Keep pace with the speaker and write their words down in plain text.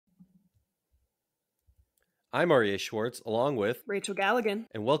I'm Aryeh Schwartz, along with Rachel Galligan.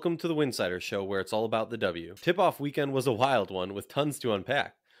 and welcome to the Winsidr Show, where it's all about the W. Tip-off weekend was a wild one with tons to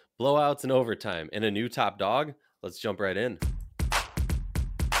unpack. Blowouts and overtime, and a new top dog. Let's jump right in.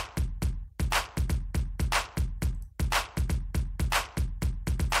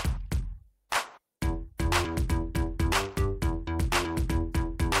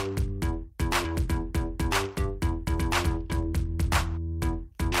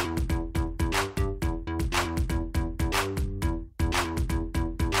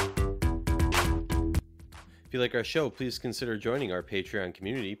 If you like our show, please consider joining our Patreon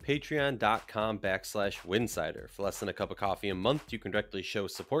community, patreon.com/Winsidr. For less than a cup of coffee a month, you can directly show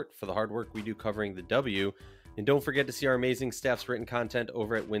support for the hard work we do covering the W. And don't forget to see our amazing staff's written content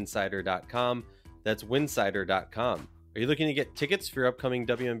over at winsidr.com. That's winsidr.com. Are you looking to get tickets for your upcoming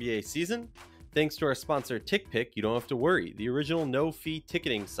WNBA season? Thanks to our sponsor, TickPick, you don't have to worry. The original no-fee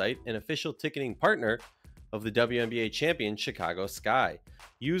ticketing site and official ticketing partner of the WNBA champion Chicago Sky.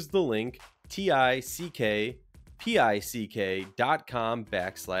 Use the link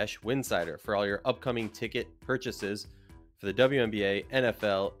tickpick.com/Winsidr for all your upcoming ticket purchases for the WNBA,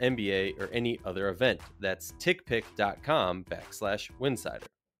 NFL, NBA, or any other event. That's tickpick.com/Winsidr.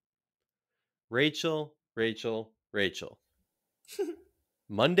 Rachel.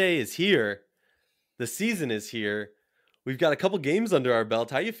 Monday is here. The season is here. We've got a couple games under our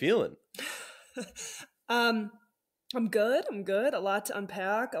belt. How you feeling? I'm good. A lot to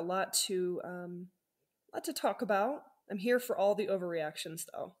unpack, a lot to talk about. I'm here for all the overreactions,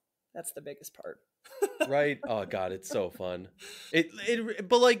 though. That's the biggest part. Right? Oh God, it's so fun.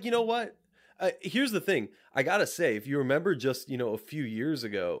 But like, you know what? Here's the thing. I gotta say, if you remember just, a few years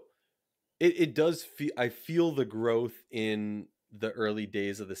ago, it does feel, I feel the growth in the early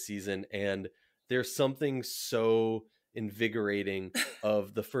days of the season, and there's something so invigorating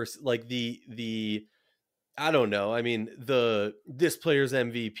of the first, like the I don't know. I mean, this player's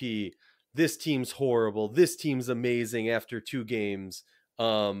MVP, this team's horrible, this team's amazing after 2 games.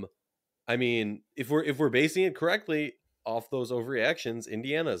 I mean, if we're basing it correctly off those overreactions,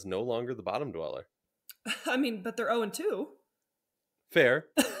 Indiana is no longer the bottom dweller. I mean, but they're 0-2. Fair.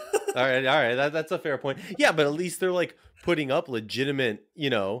 All right. That's a fair point. Yeah, but at least they're like putting up legitimate,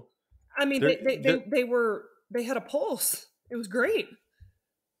 I mean, they had a pulse. It was great.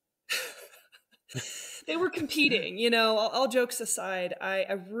 They were competing, all jokes aside.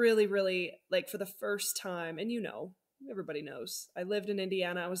 I really, really, like, for the first time, and everybody knows, I lived in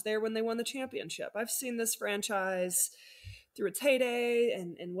Indiana. I was there when they won the championship. I've seen this franchise through its heyday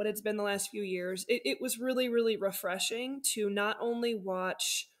and what it's been the last few years. It was really, really refreshing to not only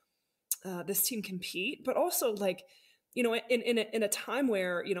watch this team compete, but also, like, in a time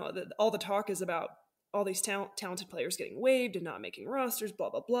where, all the talk is about all these talented players getting waived and not making rosters, blah,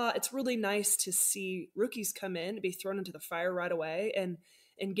 blah, blah. It's really nice to see rookies come in, to be thrown into the fire right away, and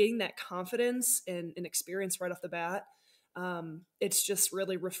getting that confidence and experience right off the bat. It's just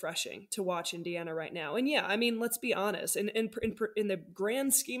really refreshing to watch Indiana right now. And yeah, I mean, let's be honest. In the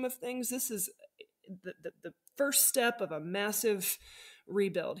grand scheme of things, this is the first step of a massive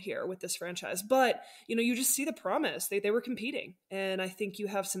rebuild here with this franchise. But you just see the promise. They were competing, and I think you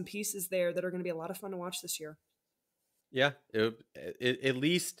have some pieces there that are going to be a lot of fun to watch this year. Yeah, at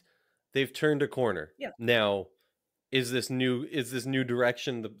least they've turned a corner. Yeah. Now, is this new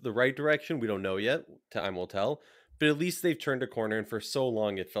direction the right direction? We don't know yet. Time will tell. But at least they've turned a corner, and for so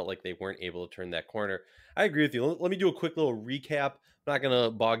long it felt like they weren't able to turn that corner. I agree with you. Let me do a quick little recap. I'm not going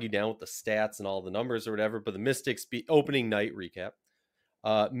to bog you down with the stats and all the numbers or whatever, but the Mystics opening night recap.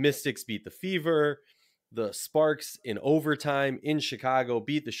 Mystics beat the Fever. The Sparks in overtime in Chicago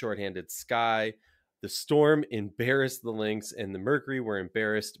beat the shorthanded Sky. The Storm embarrassed the Lynx, and the Mercury were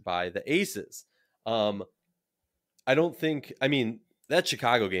embarrassed by the Aces. That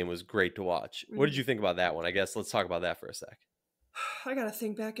Chicago game was great to watch. What did you think about that one? I guess let's talk about that for a sec. I got to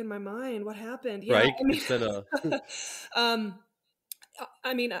think back in my mind what happened. Yeah, right? It's been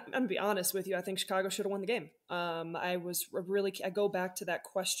I'm gonna be honest with you. I think Chicago should have won the game. I go back to that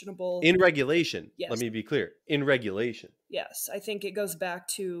questionable in regulation. Yes. Let me be clear. In regulation. Yes, I think it goes back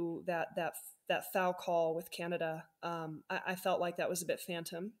to that foul call with Canada. I felt like that was a bit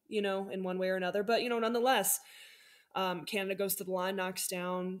phantom, in one way or another. But nonetheless, Canada goes to the line, knocks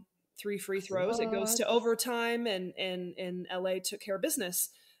down 3 free throws. It goes to overtime, and LA took care of business.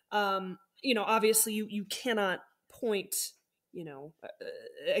 Obviously you cannot point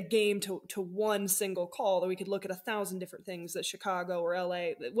a game to one single call, that we could look at 1,000 different things that Chicago or LA,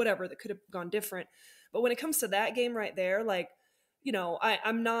 whatever, that could have gone different. But when it comes to that game right there, like,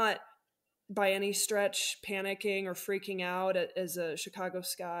 I'm not by any stretch panicking or freaking out as a Chicago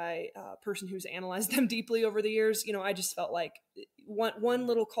Sky person who's analyzed them deeply over the years. I just felt like one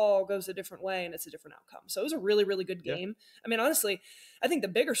little call goes a different way and it's a different outcome. So it was a really, really good Yeah. game. I mean, honestly, I think the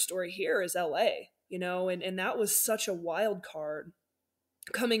bigger story here is LA, and that was such a wild card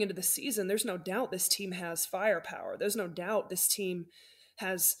coming into the season. There's no doubt this team has firepower. There's no doubt this team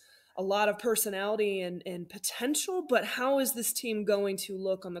has a lot of personality and potential, but how is this team going to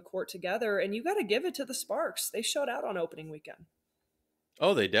look on the court together? And you got to give it to the Sparks. They showed out on opening weekend.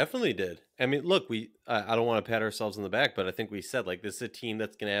 Oh, they definitely did. I mean, look, I don't want to pat ourselves on the back, but I think we said like this is a team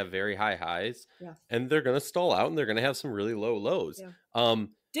that's going to have very high highs, Yeah. and they're going to stall out, and they're going to have some really low lows. Yeah.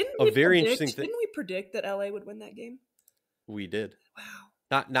 Didn't we predict that LA would win that game? We did.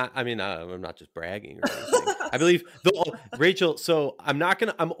 Wow. Not. I mean, I'm not just bragging or anything. I believe Rachel. So I'm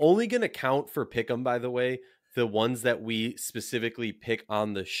only gonna count for pick'em. By the way, the ones that we specifically pick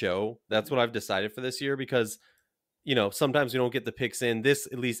on the show. That's what I've decided for this year because, sometimes we don't get the picks in. This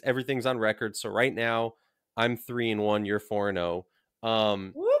at least everything's on record. So right now I'm 3-1. You're 4-0.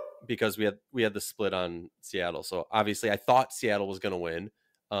 Because we had the split on Seattle. So obviously I thought Seattle was gonna win.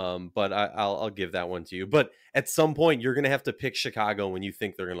 But I'll give that one to you. But at some point, you're going to have to pick Chicago when you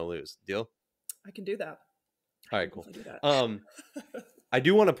think they're going to lose. Deal? I can do that. All right, cool. I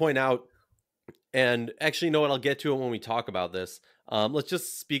do want to point out, and actually, you know what? I'll get to it when we talk about this. Let's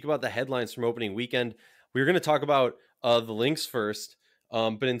just speak about the headlines from opening weekend. We were going to talk about the Lynx first,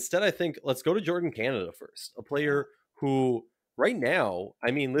 but instead, I think let's go to Jordan Canada first, a player who right now,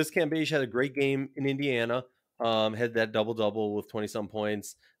 I mean, Liz Cambage had a great game in Indiana. Had that double-double with 20-some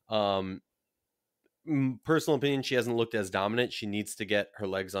points. Personal opinion, she hasn't looked as dominant. She needs to get her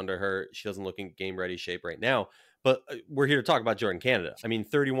legs under her. She doesn't look in game-ready shape right now. But we're here to talk about Jordan Canada. I mean,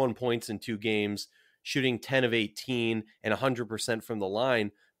 31 points in 2 games, shooting 10 of 18 and 100% from the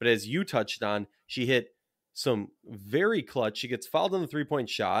line. But as you touched on, she hit some very clutch. She gets fouled on the three-point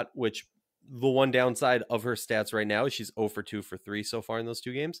shot, which the one downside of her stats right now is she's 0 for 2 for 3 so far in those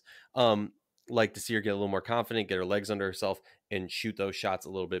 2 games. Like to see her get a little more confident, get her legs under herself, and shoot those shots a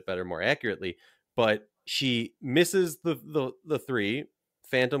little bit better, more accurately. But she misses the 3.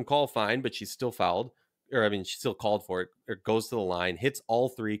 Phantom call, fine, but she's still fouled. Or, I mean, she's still called for it. Or goes to the line, hits all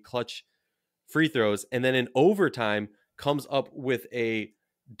 3 clutch free throws, and then in overtime comes up with a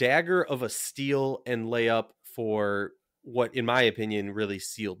dagger of a steal and layup for what, in my opinion, really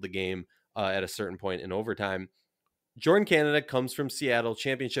sealed the game at a certain point in overtime. Jordan Canada comes from Seattle,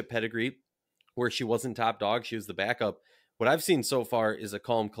 championship pedigree, where she wasn't top dog. She was the backup. What I've seen so far is a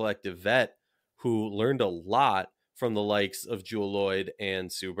calm, collective vet who learned a lot from the likes of Jewel Lloyd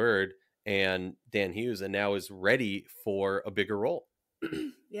and Sue Bird and Dan Hughes, and now is ready for a bigger role.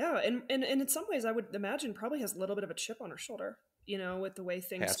 Yeah, and in some ways, I would imagine probably has a little bit of a chip on her shoulder, with the way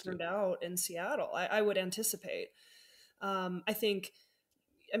things turned out in Seattle. I would anticipate. I'm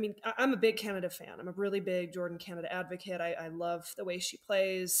a big Canada fan. I'm a really big Jordan Canada advocate. I love the way she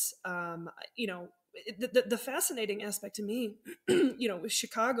plays. The fascinating aspect to me, with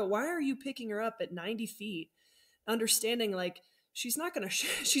Chicago, why are you picking her up at 90 feet? Understanding like she's not gonna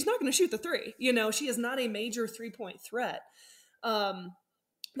shoot the 3. She is not a major 3-point threat.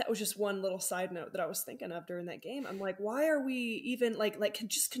 That was just one little side note that I was thinking of during that game. I'm like, why are we even can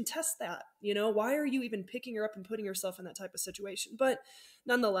just contest that? Why are you even picking her up and putting yourself in that type of situation? But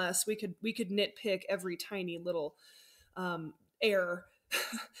nonetheless, we could nitpick every tiny little error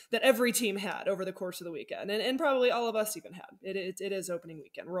that every team had over the course of the weekend, and probably all of us even had. It is opening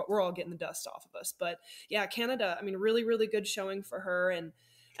weekend. We're all getting the dust off of us. But yeah, Canada, I mean, really, really good showing for her. And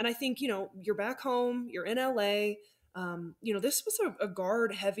I think, you're back home, you're in LA. This was a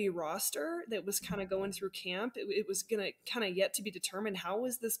guard heavy roster that was kind of going through camp. It was going to kind of yet to be determined how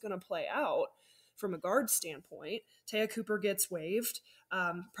is this going to play out from a guard standpoint. Taya Cooper gets waived,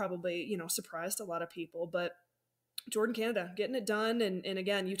 probably, surprised a lot of people, but Jordan Canada getting it done. And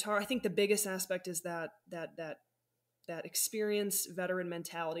again, Utah, I think the biggest aspect is that experience, veteran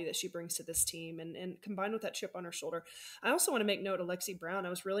mentality that she brings to this team, and combined with that chip on her shoulder. I also want to make note of Lexi Brown. I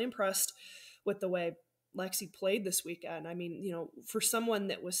was really impressed with the way Lexi played this weekend. I mean, for someone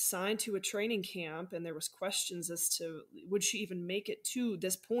that was signed to a training camp and there was questions as to would she even make it to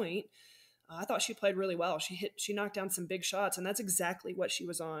this point, I thought she played really well. She knocked down some big shots, and that's exactly what she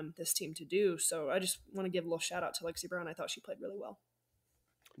was on this team to do. So I just want to give a little shout out to Lexi Brown. I thought she played really well.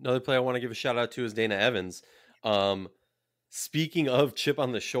 Another player I want to give a shout out to is Dana Evans. Speaking of chip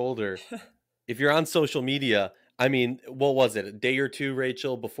on the shoulder, if you're on social media, I mean, what was it? A day or two,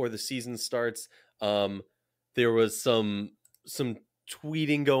 Rachel, before the season starts? There was some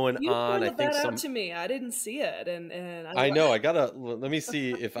tweeting going You on. I pointed think that out some to me. I didn't see it, and I know. I gotta let me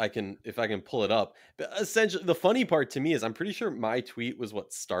see if I can pull it up. But essentially, the funny part to me is I'm pretty sure my tweet was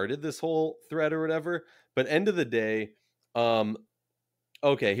what started this whole thread or whatever. But end of the day, um,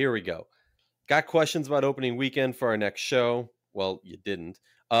 okay, here we go. Got questions about opening weekend for our next show? Well, you didn't.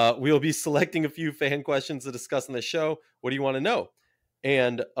 We'll be selecting a few fan questions to discuss on the show. What do you want to know?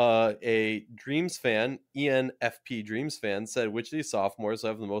 And a Dreams fan, ENFP Dreams fan, said, which of these sophomores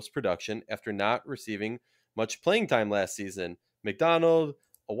have the most production after not receiving much playing time last season? McDonald,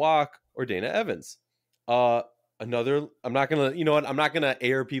 Awak, or Dana Evans? Another, I'm not going to, you know what? I'm not going to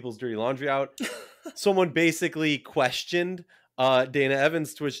air people's dirty laundry out. Someone basically questioned Dana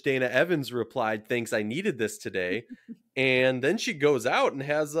Evans, to which Dana Evans replied, "Thanks, I needed this today." And then she goes out and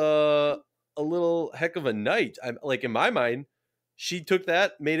has a little heck of a night. I'm like, in my mind, she took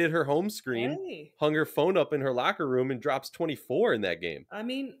that, made it her home screen, hey, hung her phone up in her locker room, and drops 24 in that game. I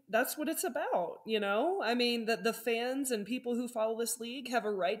mean, that's what it's about, you know? I mean, the fans and people who follow this league have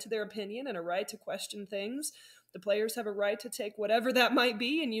a right to their opinion and a right to question things. The players have a right to take whatever that might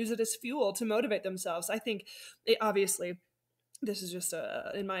be and use it as fuel to motivate themselves. I think, obviously, this is just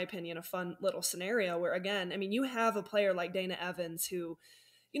in my opinion, a fun little scenario where, again, I mean, you have a player like Dana Evans who,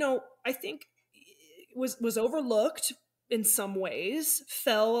 I think was overlooked in some ways,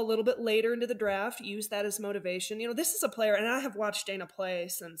 fell a little bit later into the draft, used that as motivation. This is a player, and I have watched Dana play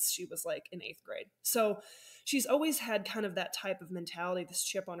since she was like in 8th grade. So she's always had kind of that type of mentality, this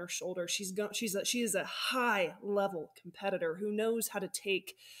chip on her shoulder. She is a high level competitor who knows how to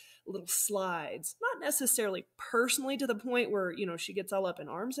take little slides, not necessarily personally to the point where, she gets all up in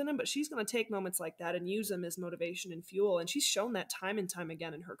arms in them, but she's going to take moments like that and use them as motivation and fuel. And she's shown that time and time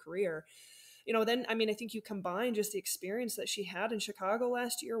again in her career. Then, I mean, I think you combine just the experience that she had in Chicago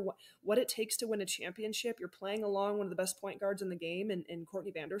last year, what it takes to win a championship. You're playing along one of the best point guards in the game in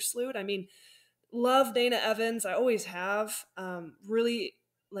Courtney Vandersloot. I mean, love Dana Evans. I always have. Really,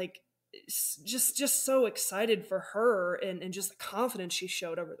 like, just so excited for her and just the confidence she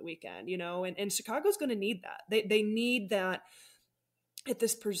showed over the weekend, and Chicago's going to need that. They need that at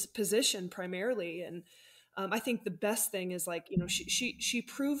this position primarily. And I think the best thing is, like, she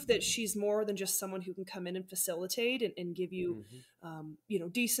proved that she's more than just someone who can come in and facilitate and give you,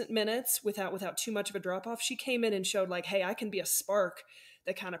 decent minutes without too much of a drop off. She came in and showed, like, hey, I can be a spark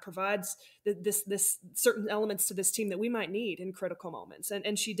that kind of provides this certain elements to this team that we might need in critical moments.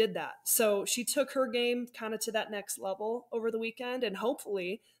 And she did that. So she took her game kind of to that next level over the weekend. And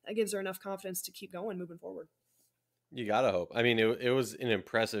hopefully that gives her enough confidence to keep going moving forward. You gotta hope. I mean, it was an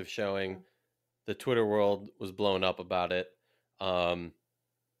impressive showing. The Twitter world was blown up about it. I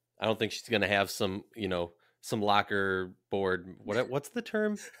don't think she's gonna have some locker board. What's the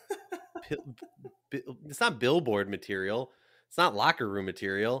term? It's not billboard material. It's not locker room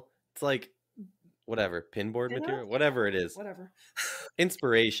material. It's like whatever, pinboard material, whatever it is. Whatever.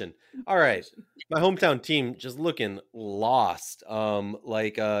 Inspiration. All right. My hometown team just looking lost.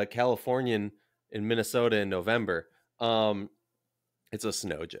 Like Californian in Minnesota in November. It's a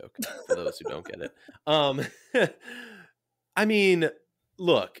snow joke for those who don't get it. I mean,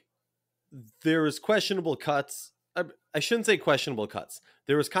 look, there was questionable cuts. I shouldn't say questionable cuts.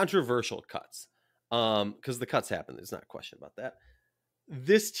 There was controversial cuts. Because the cuts happen. There's not a question about that.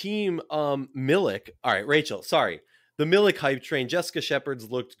 This team, Milik. All right, Rachel, sorry. The Milik hype train. Jessica Shepard's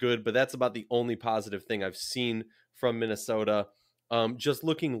looked good, but that's about the only positive thing I've seen from Minnesota. Just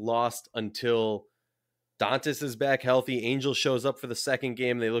looking lost until Dantas is back healthy. Angel shows up for the second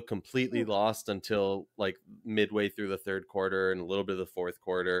game. They look completely lost until like midway through the third quarter and a little bit of the fourth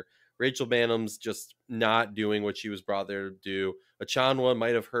quarter. Rachel Bannum's just not doing what she was brought there to do. Achanwa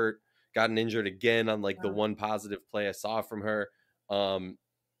might have gotten injured again on like the one positive play I saw from her.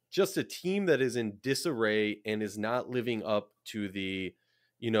 Just a team that is in disarray and is not living up to the,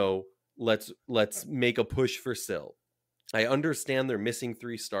 let's make a push for Sil. I understand they're missing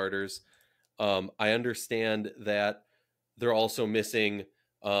 3 starters. I understand that they're also missing,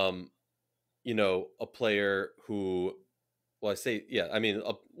 a player who, well, I say, yeah, I mean,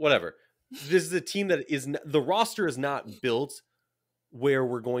 whatever. This is a team that the roster is not built where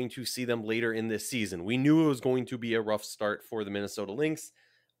we're going to see them later in this season. We knew it was going to be a rough start for the Minnesota Lynx.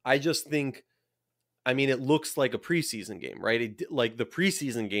 I just think, I mean, it looks like a preseason game, right? Like the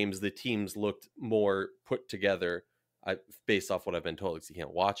preseason games, the teams looked more put together, based off what I've been told, because you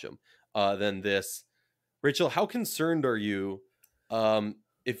can't watch them, than this. Rachel, how concerned are you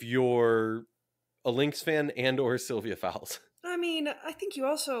if you're a Lynx fan and or Sylvia Fowles? I mean, I think it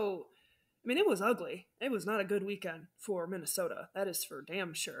was ugly. It was not a good weekend for Minnesota. That is for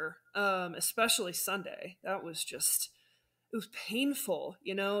damn sure. Especially Sunday. That was just it was painful,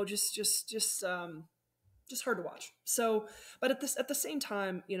 just hard to watch. So, but at the same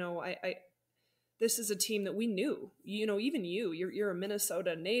time, I this is a team that we knew, even you're a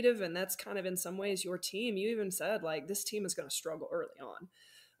Minnesota native, and that's kind of in some ways your team. You even said like this team is going to struggle early on.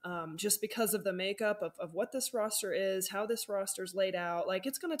 Just because of the makeup of what this roster is, how this roster's laid out, like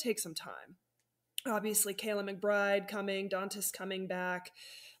it's going to take some time. Obviously, Kayla McBride coming, Dantas coming back,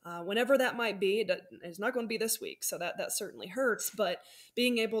 whenever that might be. It's not going to be this week, so that certainly hurts. But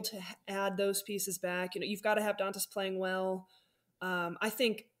being able to add those pieces back, you've got to have Dantas playing well. I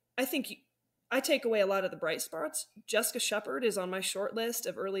think I take away a lot of the bright spots. Jessica Shepard is on my short list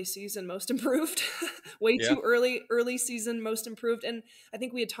of early season most improved. Way Yeah. too early season most improved. And I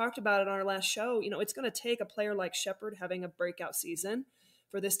think we had talked about it on our last show. It's going to take a player like Shepard having a breakout season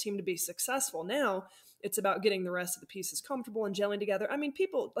for this team to be successful. Now it's about getting the rest of the pieces comfortable and gelling together. I mean,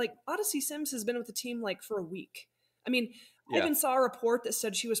 people like Odyssey Sims has been with the team like for a week. I mean, I even saw a report that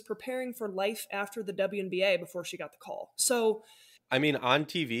said she was preparing for life after the WNBA before she got the call. So, I mean, on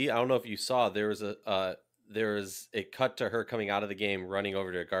TV, I don't know if you saw, there was a cut to her coming out of the game, running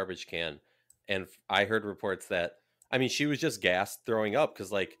over to a garbage can, and I heard reports that, I mean, she was just gassed, throwing up, because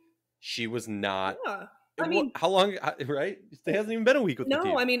like she was not. yeah. I mean, how long? Right? It hasn't even been a week with the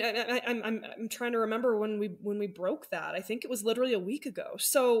team. No, I mean, I'm trying to remember when we broke that. I think it was literally a week ago.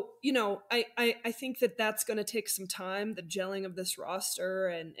 So, I think that's going to take some time, the gelling of this roster,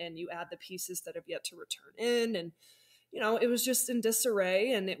 and you add the pieces that have yet to return in, and it was just in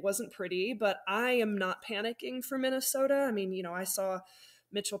disarray and it wasn't pretty. But I am not panicking for Minnesota. I mean, I saw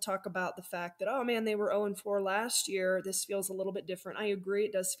Mitchell talk about the fact that, oh man, they were 0-4 last year. This feels a little bit different. I agree,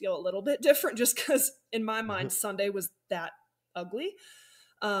 it does feel a little bit different, just because in my mind Sunday was that ugly.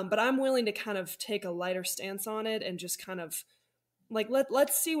 But I'm willing to kind of take a lighter stance on it and just kind of like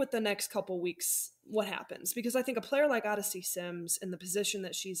let's see what the next couple weeks what happens, because I think a player like Odyssey Sims in the position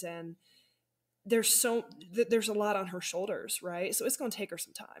that she's in, there's a lot on her shoulders, right? So it's going to take her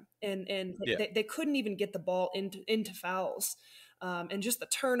some time, and they couldn't even get the ball into fouls, and just the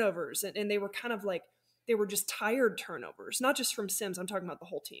turnovers, and they were kind of like they were just tired turnovers, not just from Sims. I'm talking about the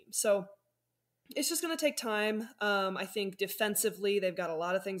whole team. So it's just going to take time. I think defensively they've got a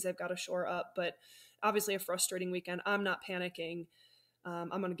lot of things they've got to shore up, but obviously a frustrating weekend. I'm not panicking. I'm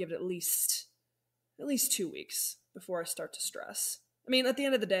going to give it at least 2 weeks before I start to stress. I mean, at the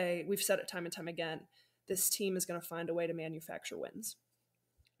end of the day, we've said it time and time again, this team is going to find a way to manufacture wins.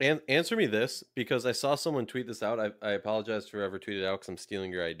 And answer me this, because I saw someone tweet this out. I apologize for whoever tweeted out, because I'm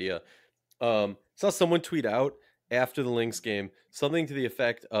stealing your idea. Saw someone tweet out after the Lynx game something to the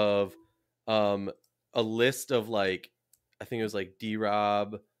effect of a list of like, I think it was like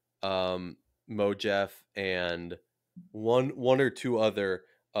D-Rob, Mo-Jeff, and one or two other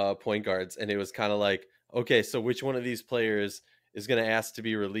point guards, and it was kind of like, okay, so which one of these players is going to ask to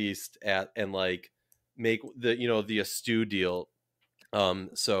be released and like make the Astu deal.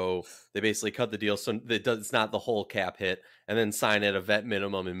 So they basically cut the deal so it's not the whole cap hit, and then sign at a vet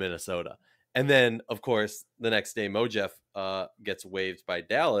minimum in Minnesota. And then, of course, the next day, Mo-Jeff gets waived by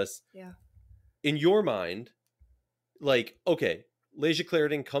Dallas. Yeah. In your mind, like, okay, Leja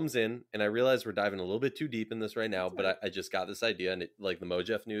Clarendon comes in, and I realize we're diving a little bit too deep in this right now, but I just got this idea, and the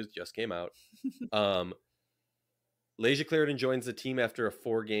Mo-Jeff news just came out. Leja Clarendon joins the team after a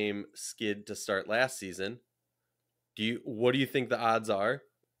 4-game skid to start last season. What do you think the odds are?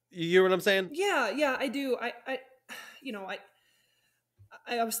 You hear what I'm saying? Yeah, I do. I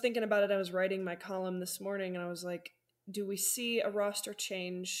was thinking about it. I was writing my column this morning, and I was like, do we see a roster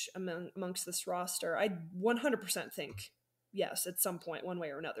change amongst this roster? I 100% think yes, at some point, one way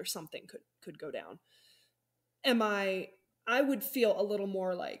or another, something could go down. I would feel a little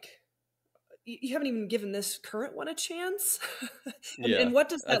more like, you haven't even given this current one a chance. And what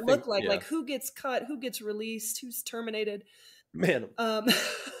does that look like? Yeah. Like, who gets cut, who gets released, who's terminated? Man,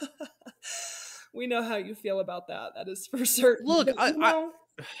 we know how you feel about that. That is for certain. Look,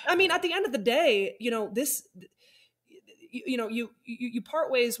 I mean, at the end of the day, this, you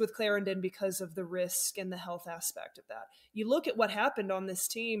part ways with Clarendon because of the risk and the health aspect of that. You look at what happened on this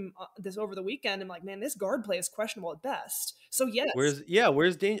team this over the weekend, and like, man, this guard play is questionable at best. So yes,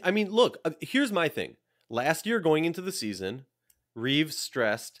 where's Dane? I mean, look, here's my thing. Last year going into the season, Reeves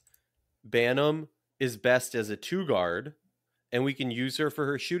stressed Banham is best as a 2 guard, and we can use her for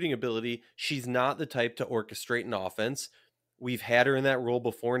her shooting ability. She's not the type to orchestrate an offense. We've had her in that role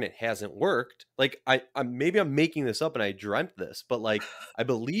before, and it hasn't worked. Like, maybe I'm making this up and I dreamt this, but like, I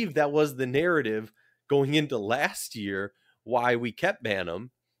believe that was the narrative going into last year, why we kept Banham.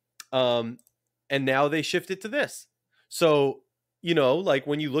 And now they shifted to this. So, like,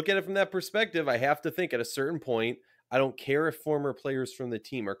 when you look at it from that perspective, I have to think at a certain point, I don't care if former players from the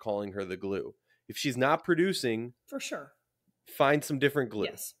team are calling her the glue. If she's not producing, For sure. find some different glue.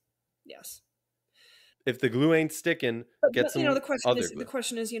 Yes. Yes. If the glue ain't sticking, But, get you know, some other glue. the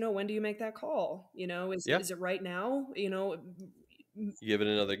question is, you know, when do you make that call? You know, Yeah. is it right now? You know, Give it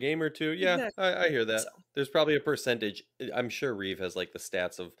another game or two. Yeah, exactly. I hear that. So, There's probably a percentage. I'm sure Reeve has like the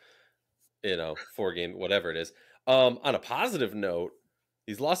stats of, 4 game, whatever it is. On a positive note,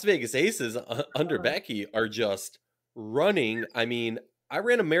 these Las Vegas Aces under Becky are just running. I mean, I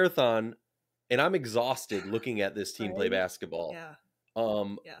ran a marathon and I'm exhausted looking at this team play right? basketball. Yeah.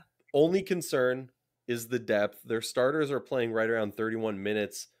 Um, Yeah. Only concern is the depth. Their starters are playing right around 31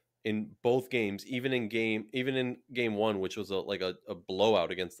 minutes in both games, even in game one, which was a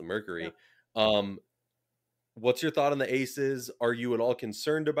blowout against the Yeah. Mercury. What's your thought on the Aces? Are you at all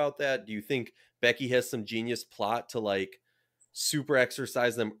concerned about that? Do you think Becky has some genius plot to like super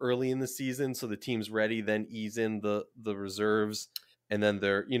exercise them early in the season so the team's ready, then ease in the reserves, and then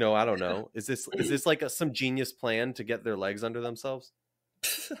they're, I don't know. Is this like some genius plan to get their legs under themselves?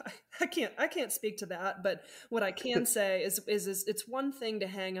 I can't speak to that, but what I can say is it's one thing to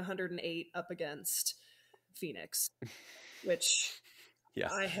hang 108 up against Phoenix, which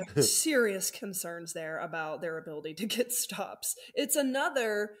Yeah. I have serious concerns there about their ability to get stops. It's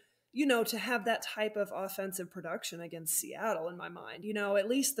another, you know, to have that type of offensive production against Seattle in my mind, you know, at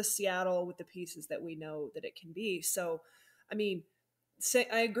least the Seattle with the pieces that we know that it can be. So, I mean,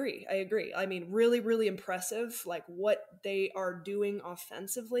 I agree. I mean, really, really impressive. Like what they are doing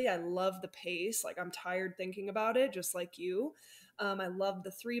offensively. I love the pace. Like I'm tired thinking about it, just like you. I love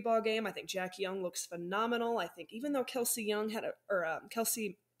the 3-ball game. I think Jackie Young looks phenomenal. I think even though Kelsey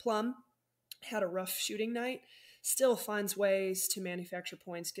Plum had a rough shooting night, still finds ways to manufacture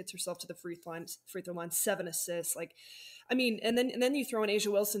points, gets herself to the free throw line, 7 assists. Like, I mean, and then you throw in Asia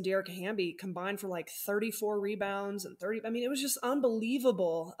Wilson, Dearica Hamby combined for like 34 rebounds and 30. I mean, it was just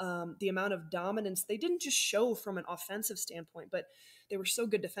unbelievable the amount of dominance they didn't just show from an offensive standpoint, but they were so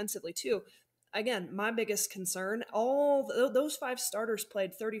good defensively too. Again, my biggest concern: those 5 starters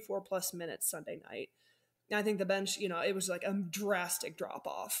played 34 plus minutes Sunday night. I think the bench, you know, it was like a drastic drop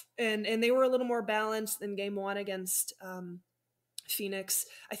off, and they were a little more balanced than game 1 against Phoenix.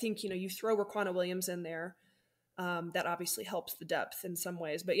 I think, you know, you throw Raquana Williams in there. That obviously helps the depth in some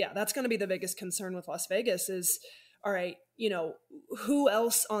ways. But yeah, that's going to be the biggest concern with Las Vegas is, all right, you know, who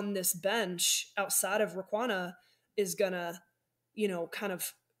else on this bench outside of Raquana is going to, you know, kind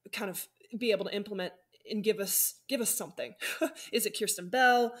of be able to implement and give us something. Is it Kirsten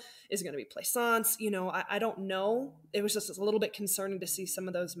Bell? Is it going to be Plaisance? You know, I don't know. It was just a little bit concerning to see some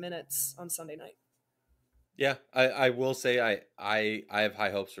of those minutes on Sunday night. Yeah, I will say I have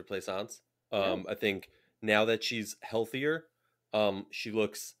high hopes for Plaisance. I think now that she's healthier, she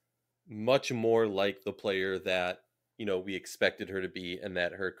looks much more like the player that, we expected her to be and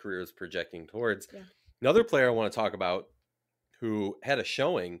that her career is projecting towards. Yeah. Another player I want to talk about who had a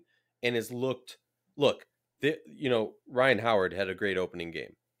showing and has look, Ryan Howard had a great opening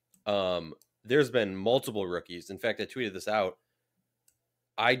game. There's been multiple rookies. In fact, I tweeted this out.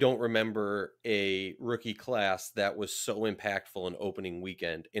 I don't remember a rookie class that was so impactful in opening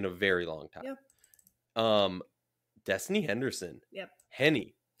weekend in a very long time. Yeah. Destiny Henderson, Yep.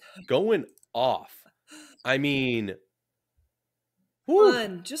 Henny, going off. I mean,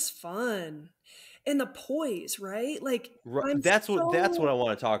 fun, just fun. And the poise, right? Like that's what I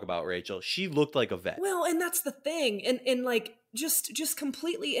want to talk about, Rachel. She looked like a vet. Well, and that's the thing. And like just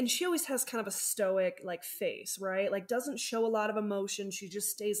completely, and she always has kind of a stoic like face, right? Like doesn't show a lot of emotion. She just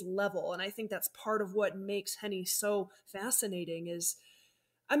stays level. And I think that's part of what makes Henny so fascinating is,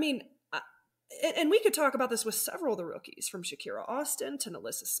 I mean, and we could talk about this with several of the rookies, from Shakira Austin to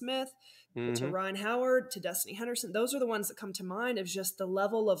Nalissa Smith to Ryan Howard to Destiny Henderson. Those are the ones that come to mind of just the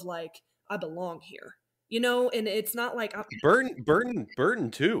level of like, I belong here, you know. And it's not like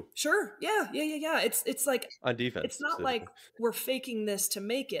Burton too. Sure, yeah. It's like on defense. It's not like we're faking this to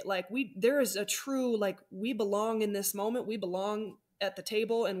make it. Like there is a true like we belong in this moment. We belong at the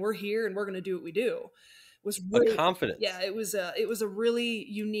table, and we're here, and we're going to do what we do. Was really, a confidence. Yeah, it was a really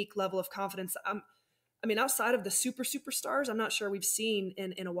unique level of confidence. I mean, outside of the superstars, I'm not sure we've seen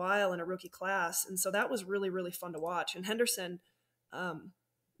in a while in a rookie class, and so that was really, really fun to watch. And Henderson,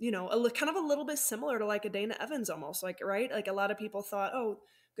 you know, kind of a little bit similar to like a Dana Evans almost, like, right? Like a lot of people thought, oh,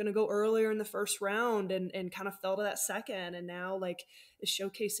 going to go earlier in the first round and kind of fell to that second, and now like is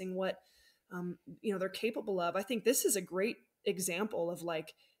showcasing what you know, they're capable of. I think this is a great example of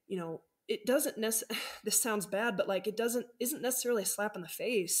like, you know, it doesn't this sounds bad, but like isn't necessarily a slap in the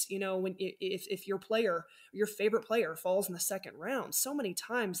face, you know, when if your favorite player falls in the second round. So many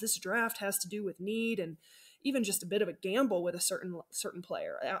times this draft has to do with need and even just a bit of a gamble with a certain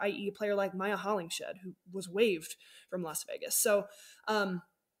player, i.e. a player like Maya Hollingshed, who was waived from Las Vegas. So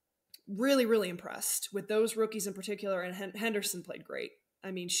really, really impressed with those rookies in particular, and Henderson played great.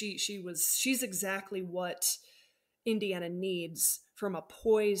 I mean, she's exactly what Indiana needs from a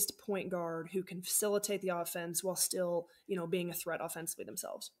poised point guard who can facilitate the offense while still, being a threat offensively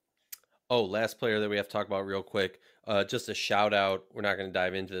themselves. Oh, last player that we have to talk about real quick. Just a shout out. We're not going to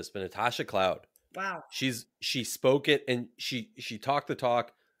dive into this, but Natasha Cloud. Wow. She spoke it, and she talked the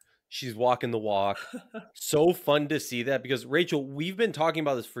talk. She's walking the walk. So fun to see that, because Rachel, we've been talking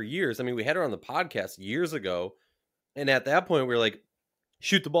about this for years. I mean, we had her on the podcast years ago, and at that point we were like,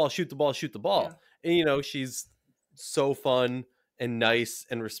 shoot the ball, shoot the ball, shoot the ball. Yeah. And she's so fun and nice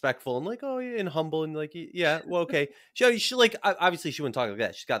and respectful and like, oh yeah, and humble and like, yeah, well, okay. She like, obviously she wouldn't talk like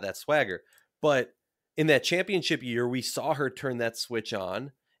that. She's got that swagger. But in that championship year, we saw her turn that switch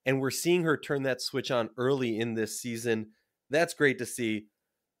on, and we're seeing her turn that switch on early in this season. That's great to see.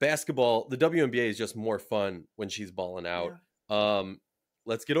 Basketball, the WNBA is just more fun when she's balling out. Yeah.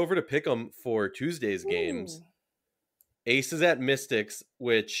 Let's get over to Pick'em for Tuesday's games. Aces at Mystics,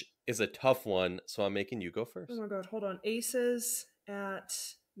 which is a tough one, so I'm making you go first. Oh my god, hold on. Aces at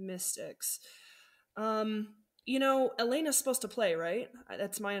Mystics. Elena's supposed to play, right?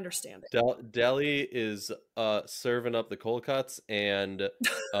 That's my understanding. Deli is serving up the cold cuts, and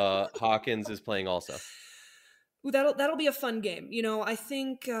Hawkins is playing also. Ooh, that'll be a fun game. I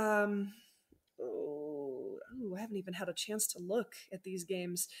think I haven't even had a chance to look at these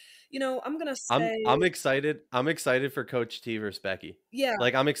games. I'm gonna say I'm excited. I'm excited for Coach T versus Becky. Yeah.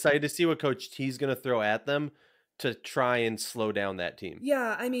 Like, I'm excited to see what Coach T's gonna throw at them to try and slow down that team.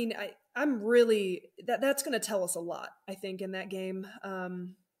 Yeah, I mean, I'm really that's gonna tell us a lot, I think, in that game.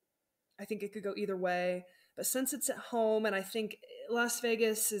 I think it could go either way. But since it's at home, and I think Las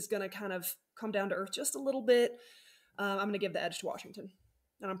Vegas is gonna kind of come down to earth just a little bit, I'm gonna give the edge to Washington.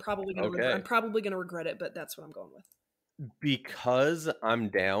 And I'm probably gonna regret it, but that's what I'm going with. Because I'm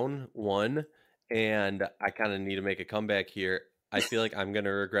down 1 and I kind of need to make a comeback here, I feel like I'm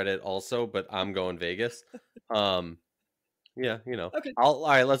gonna regret it also, but I'm going Vegas. Yeah, Okay. All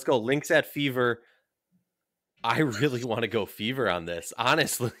right, let's go. Lynx at Fever. I really want to go Fever on this,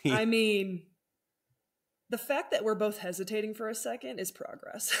 honestly. I mean, the fact that we're both hesitating for a second is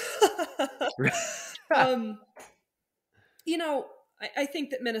progress. I think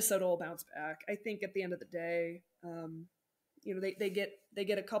that Minnesota will bounce back. I think at the end of the day, they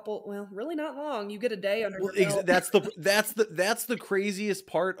get a couple. Well, really not long. You get a day under. Well, that's the craziest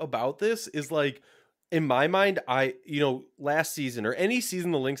part about this is, like, in my mind, last season or any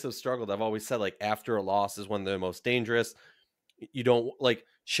season the Lynx have struggled, I've always said, like, after a loss is when they're most dangerous. You don't, like,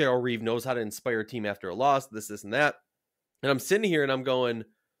 Cheryl Reeve knows how to inspire a team after a loss, this and that. And I'm sitting here and I'm going,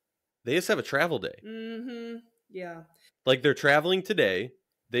 they just have a travel day. Mm-hmm. Yeah. Like, they're traveling today,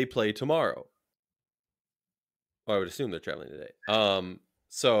 they play tomorrow. Well, I would assume they're traveling today.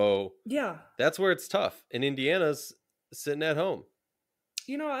 So yeah, that's where it's tough. And Indiana's sitting at home.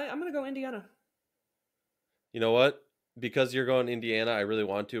 I'm going to go Indiana. You know what? Because you're going Indiana, I really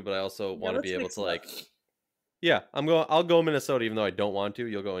want to, but I also want to be able to, like, yeah, I'll go Minnesota, even though I don't want to.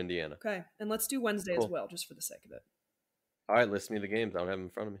 You'll go Indiana. Okay. And let's do Wednesday as well, just for the sake of it. All right, list me the games. I don't have them in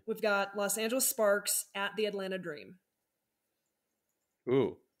front of me. We've got Los Angeles Sparks at the Atlanta Dream.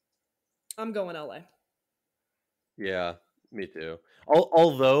 Ooh. I'm going LA. Yeah, me too.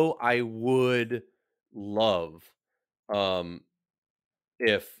 Although I would love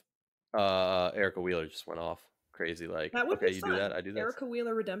if Erica Wheeler just went off crazy, like, that would okay, be you fun. do that, I do that. Erica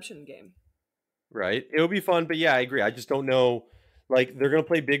Wheeler redemption game. Right. It would be fun, but yeah, I agree. I just don't know. Like, they're going to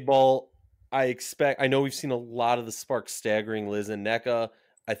play big ball. I know we've seen a lot of the Sparks staggering Liz and Nneka.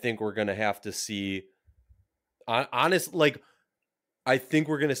 I think we're going to have to see, I think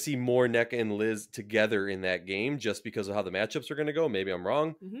we're going to see more Nneka and Liz together in that game just because of how the matchups are going to go. Maybe I'm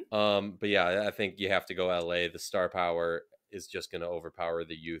wrong. Mm-hmm. But yeah, I think you have to go LA. The star power is just going to overpower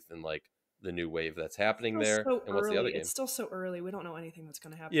the youth and, like, the new wave that's happening there. So and what's the other game? It's still so early. We don't know anything that's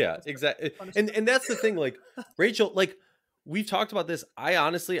going to happen. Yeah, exactly. And that's the thing, like, Rachel, like, we've talked about this. I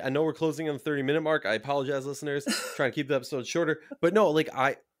know we're closing on the 30-minute mark. I apologize, listeners. Trying to keep the episode shorter. But no, like,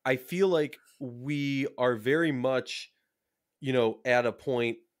 I feel like we are very much, at a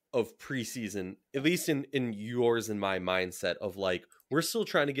point of preseason, at least in yours and my mindset of, like, we're still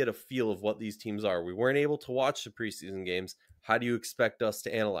trying to get a feel of what these teams are. We weren't able to watch the preseason games. How do you expect us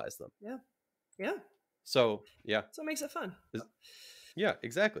to analyze them? Yeah. Yeah. So, yeah. So it makes it fun. Yeah,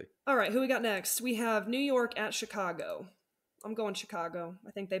 exactly. All right, who we got next? We have New York at Chicago. I'm going Chicago.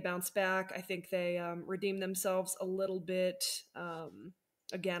 I think they bounce back. I think they redeem themselves a little bit.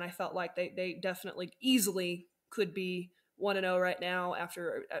 again, I felt like they definitely easily could be 1-0 right now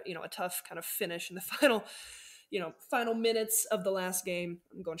after a tough kind of finish in the final minutes of the last game.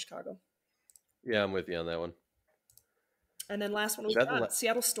 I'm going Chicago. Yeah, I'm with you on that one. And then last one we Is that got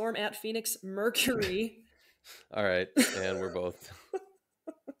Seattle Storm at Phoenix Mercury. All right, and we're both.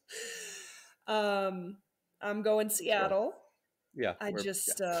 I'm going Seattle. Yeah, I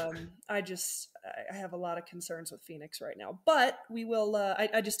have a lot of concerns with Phoenix right now, but we will.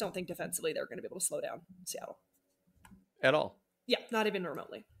 I just don't think defensively they're going to be able to slow down Seattle at all. Yeah, not even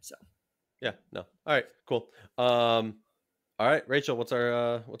remotely. So yeah, no. All right, cool. All right, Rachel, what's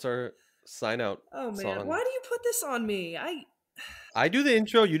our sign out? Oh man, song? Why do you put this on me? I do the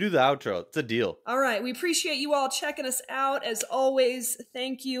intro, you do the outro. It's a deal. All right, we appreciate you all checking us out. As always,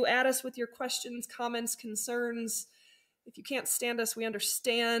 thank you. Add us with your questions, comments, concerns. If you can't stand us, we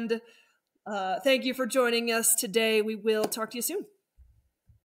understand. Thank you for joining us today. We will talk to you soon.